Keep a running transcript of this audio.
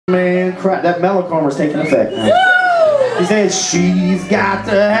cry. That melancholy was taking effect now. He said, she's got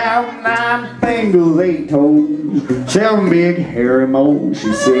to have 9 fingers, 8 toes, 7 big hairy moles.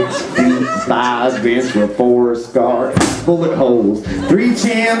 She's 6 feet 5 inches with 4 scarred bullet holes, 3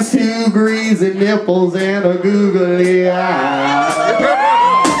 chins, 2 greasy nipples, and a googly eye.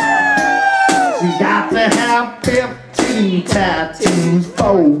 She's got to have 15 tattoos,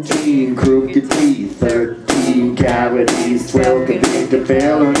 14 crooked teeth, 13 cavities, 12 convicted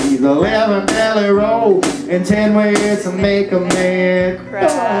felonies, 11 belly rolls, and 10 ways to make a man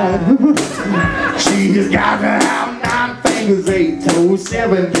cry. She's got to have 9 fingers, 8 toes,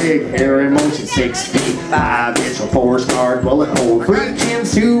 7 big hairy moles. She's 6 feet 5 inches with 4 scarred bullet holes, 3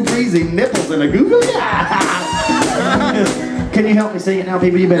 chins, 2 greasy nipples, and a googly eye. Can you help me sing it now,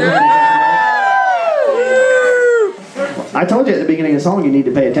 people? You've been ready. I told you at the beginning of the song you need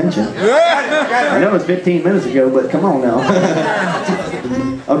to pay attention. I know it's 15 minutes ago, but come on now.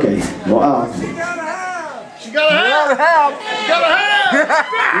 Okay, well, She gotta help! She gotta help!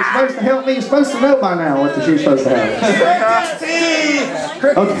 You're supposed to help me. You're supposed to know by now what she's supposed to have.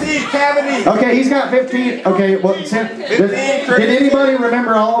 Crooked teeth, cavity. Okay, he's got 15. Okay, well, did anybody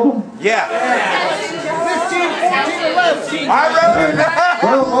remember all of them? Yeah. 15, 14, 11. I wrote it down.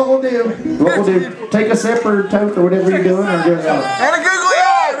 Well, what we'll do, take a sip or toke or whatever you're doing, or just, And a googly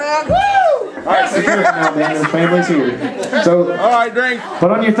eye, man. Woo! All right, take care of it now, man. There's families here. So, all right, drink. Put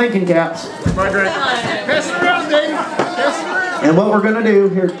on your thinking caps. My drink. Pass it around, Dave. Pass it around. And what we're gonna do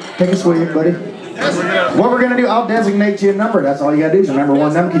here, take a swig, buddy. What we're gonna do, I'll designate you a number. That's all you gotta do is remember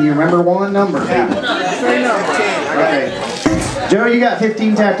one number. Can you remember one number? Yeah. Okay. Joe, you got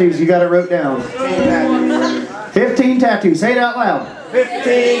 15 tattoos. You got it wrote down. 15 tattoos. Say it out loud.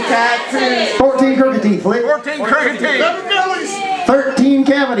 15 tattoos. 14 crooked teeth, Flick. 14 crooked teeth. 11 bellies. 13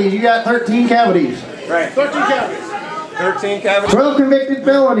 cavities. You got 13 cavities. Right. 13 cavities. 13 cavities. 12 convicted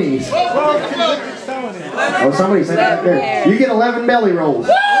felonies. 12 convicted felonies. Oh, somebody said that there. You get 11 belly rolls.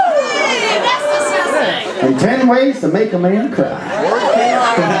 And 10 ways to make a man cry.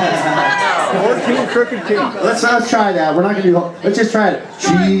 14 crooked teeth. Let's try that. We're not gonna do. Let's just try it.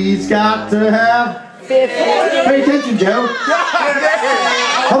 She's got to have. Pay attention, Joe.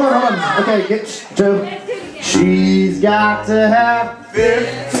 Hold on. Okay, get Joe. She's got to have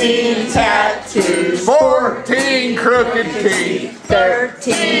 15 tattoos, 14 crooked teeth,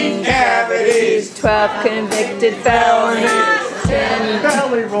 13 cavities, 12 convicted felonies, 10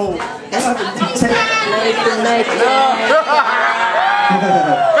 belly rolls.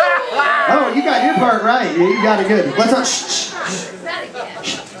 Oh, you got your part right. Yeah, you got it good. Let's not. Shh.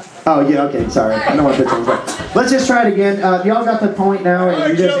 Oh yeah, okay. Sorry, I don't want to put things right. Let's just try it again. Y'all got the point now.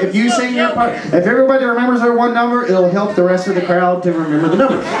 And if you sing your part, if everybody remembers their one number, it'll help the rest of the crowd to remember the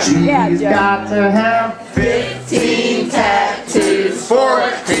number. She's got to have 15 tattoos,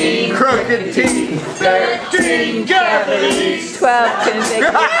 14 crooked teeth, 13 cavities, 12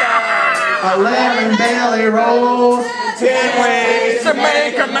 convicted felonies, 11 belly rolls, 10 ways to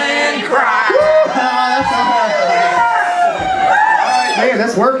make a man cry. Man,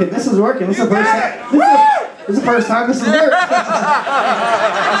 that's working. This is working. This is the first time. This is the first time this has worked.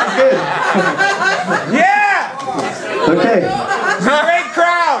 This is good. Yeah! Okay. Great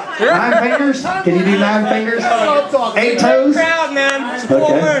crowd! 9 fingers. Can you do 9 fingers? 8 toes. Crowd, man.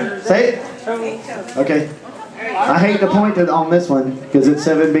 Okay. Say it. Okay. I hate to point it on this one because it's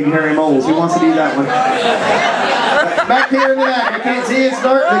 7 big hairy moles. Who wants to do that one? Back here in the back. I can't see it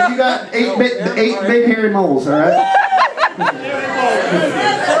start, but you got 8 big hairy moles. All right.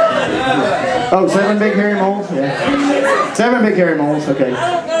 Oh, 7 big hairy moles? Yeah. 7 big hairy moles, okay.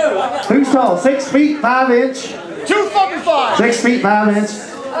 Who's tall? 6 feet 5 inch. 255. 6 feet 5 inch.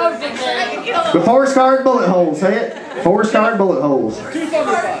 With 4 scarred bullet holes, say it. 4 scarred bullet holes.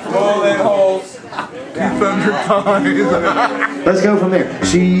 255. Bullet holes. 255. Let's go from there.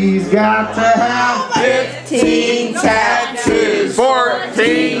 She's got to have 15 tattoos,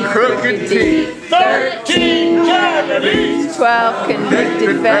 14 crooked teeth, 13 cavities, 12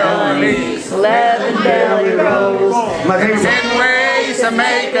 convicted felonies, 11 belly rolls, my favorite 10 ways to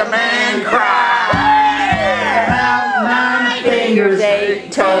make a man cry. about 9 fingers.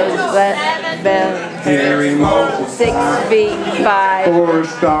 8 toes, 11 belly, Hairy moles. 6 feet 5, 4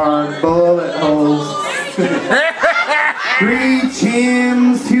 scarred bullet holes. 3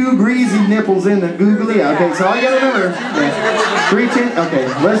 chins, 2 greasy nipples in the googly eye. Okay, so all you gotta remember. Yeah. 3 chins. Okay,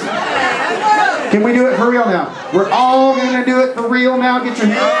 can we do it for real now? We're all gonna do it for real now. Get your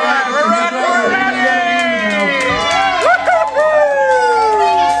hands right.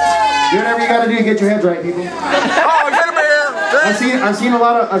 Do whatever you gotta do to get your heads right, people. Oh, get a beer. I've seen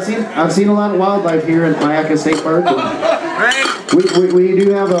a lot of wildlife here at Myakka State Park. We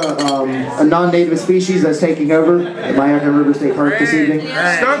do have a non-native species that's taking over at Myakka River State Park this evening.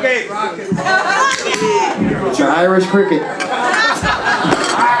 Skunk ape. It's an Irish cricket.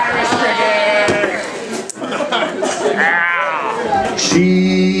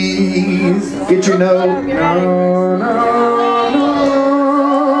 Cheese, get your note. No, no, no.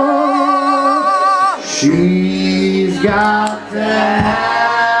 She's got to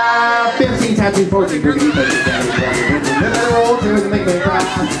have 15 tattoos, 14 for me. Make me cry.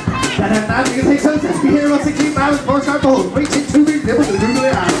 That have not you can take sunsets. Be here about 16 miles, 4 sharp holes. Reaching to me, nibble the googly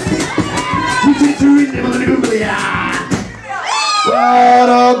eye. Reaching to me, nibble the googly eye. What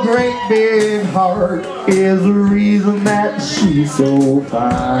a great big heart is the reason that she's so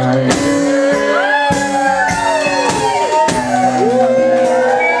fine.